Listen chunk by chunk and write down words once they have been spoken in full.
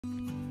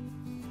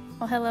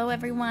Well, hello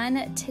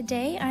everyone.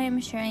 Today I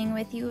am sharing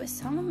with you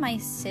some of my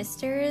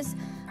sister's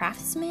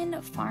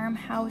Craftsman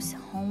farmhouse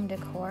home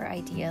decor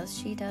ideas.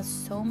 She does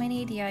so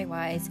many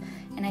DIYs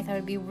and I thought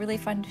it'd be really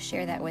fun to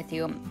share that with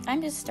you.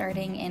 I'm just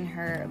starting in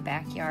her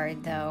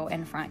backyard though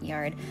and front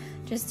yard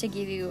just to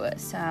give you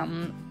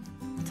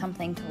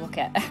something to look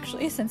at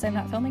actually, since I'm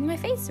not filming my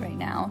face right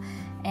now.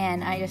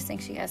 And I just think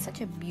she has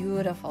such a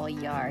beautiful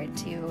yard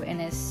too, and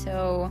is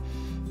so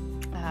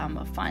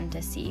fun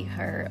to see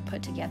her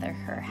put together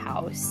her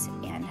house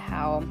and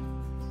how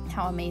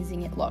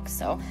amazing it looks.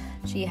 So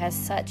she has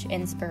such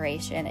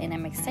inspiration and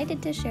I'm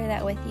excited to share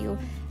that with you.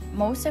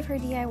 Most of her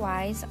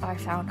DIYs are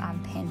found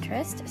on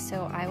Pinterest,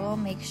 so I will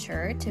make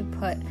sure to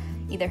put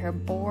either her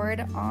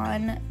board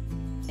on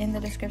in the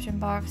description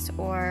box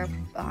or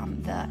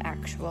the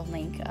actual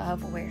link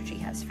of where she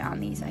has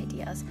found these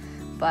ideas.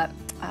 But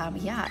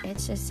yeah,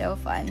 it's just so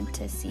fun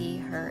to see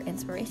her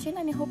inspiration,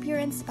 and I hope you're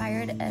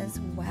inspired as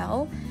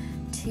well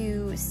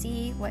to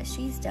see what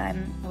she's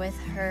done with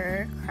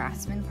her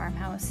Craftsman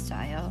farmhouse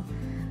style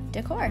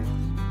decor.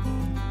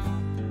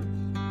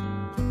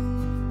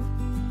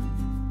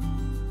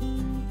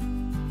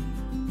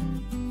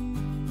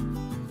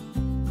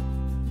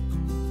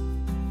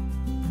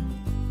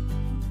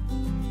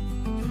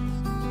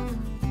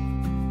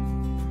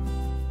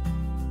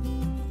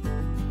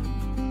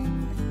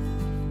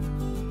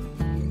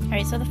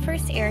 Alright, so the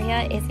first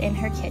area is in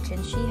her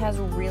kitchen. She has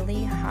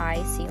really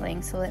high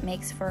ceilings, so it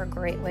makes for a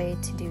great way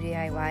to do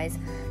DIYs.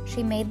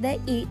 She made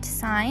the eat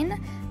sign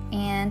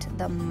and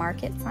the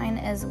market sign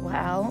as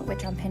well,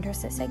 which on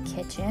Pinterest it said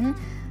kitchen.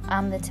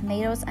 The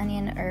tomatoes,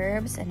 onion,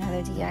 herbs,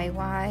 another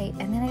DIY.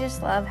 And then I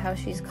just love how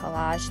she's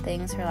collaged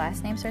things. Her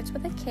last name starts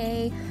with a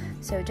K,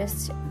 so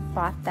just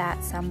bought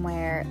that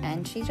somewhere,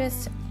 and she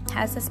just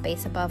has the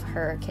space above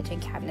her kitchen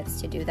cabinets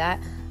to do that.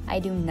 I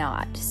do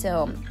not,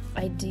 so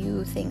I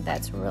do think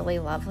that's really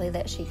lovely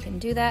that she can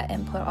do that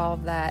and put all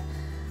of that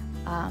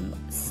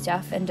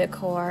stuff and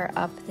decor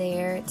up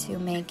there to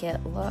make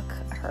it look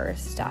her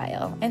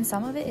style. And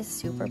some of it is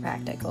super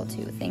practical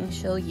too, things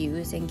she'll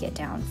use and get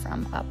down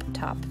from up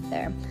top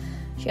there.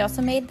 She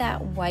also made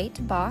that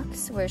white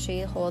box where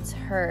she holds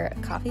her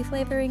coffee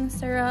flavoring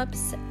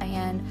syrups,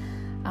 and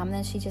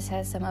then she just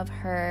has some of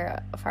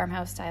her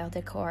farmhouse style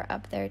decor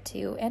up there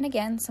too, and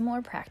again some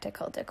more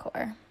practical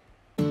decor.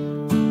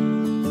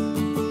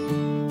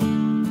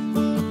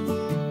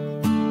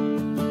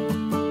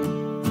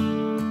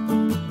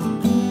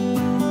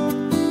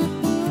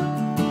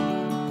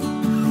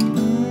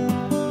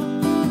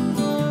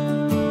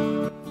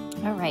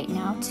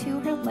 Now to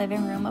her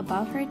living room.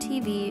 Above her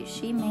TV,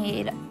 she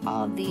made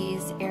all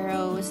these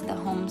arrows, the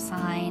home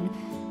sign,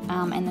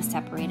 and the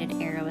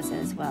separated arrows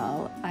as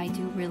well. I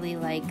do really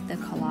like the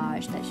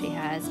collage that she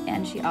has,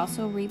 and she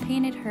also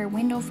repainted her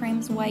window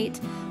frames white,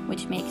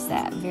 which makes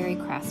that very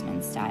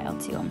Craftsman style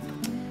too.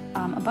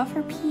 Above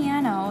her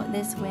piano,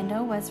 this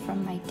window was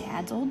from my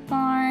dad's old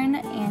barn,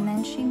 and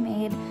then she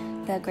made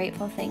the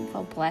grateful,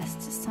 thankful,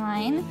 blessed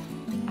sign.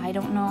 I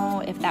don't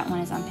know if that one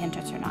is on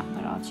Pinterest or not,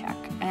 but I'll check.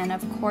 And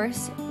of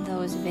course,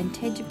 those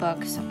vintage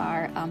books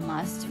are a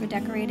must for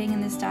decorating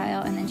in this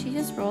style. And then she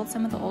just rolled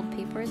some of the old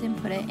papers and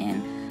put it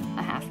in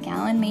a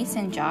half-gallon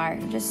mason jar.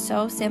 Just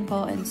so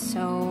simple and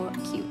so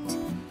cute.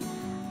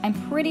 I'm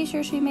pretty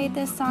sure she made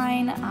this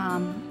sign.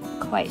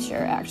 Quite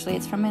sure actually.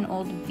 It's from an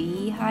old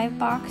beehive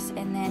box,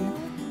 and then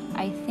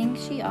I think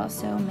she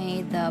also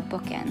made the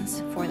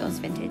bookends for those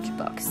vintage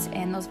books.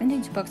 And those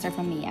vintage books are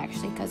from me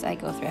actually, because I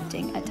go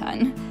thrifting a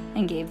ton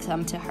and gave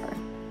some to her.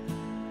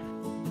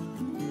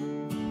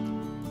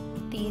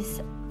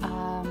 These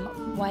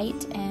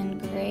white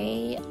and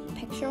gray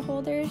picture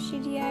holders she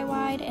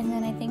DIY'd, and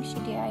then I think she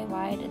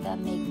DIY'd the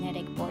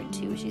magnetic board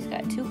too. She's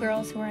got two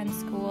girls who are in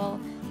school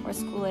or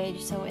school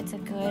age, so it's a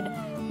good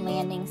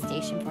landing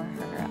station for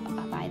her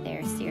by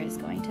their stairs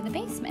going to the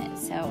basement.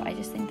 So I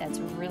just think that's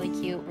a really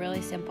cute,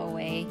 really simple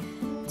way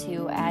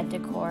to add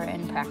decor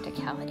and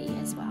practicality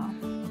as well.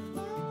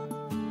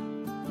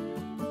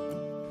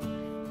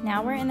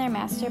 Now we're in their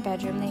master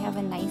bedroom. They have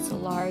a nice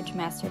large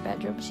master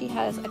bedroom. She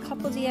has a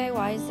couple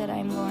DIYs that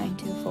I'm going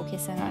to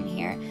focus in on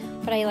here,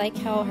 but I like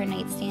how her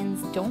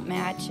nightstands don't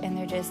match and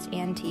they're just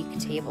antique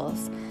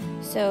tables.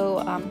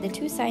 So the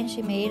two signs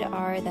she made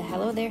are the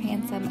Hello There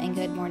Handsome and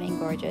Good Morning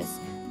Gorgeous.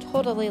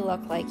 Totally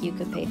look like you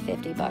could pay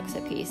 50 bucks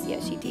a piece,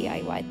 yet she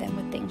DIY'd them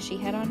with things she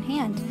had on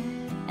hand.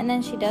 And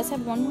then she does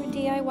have one more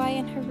DIY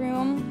in her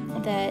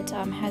room that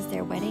has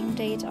their wedding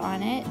date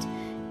on it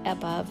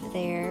above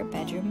their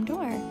bedroom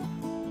door.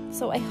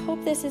 So I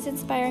hope this is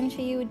inspiring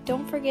to you.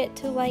 Don't forget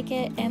to like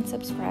it and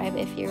subscribe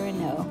if you're a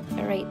no.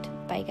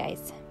 Alright, bye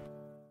guys.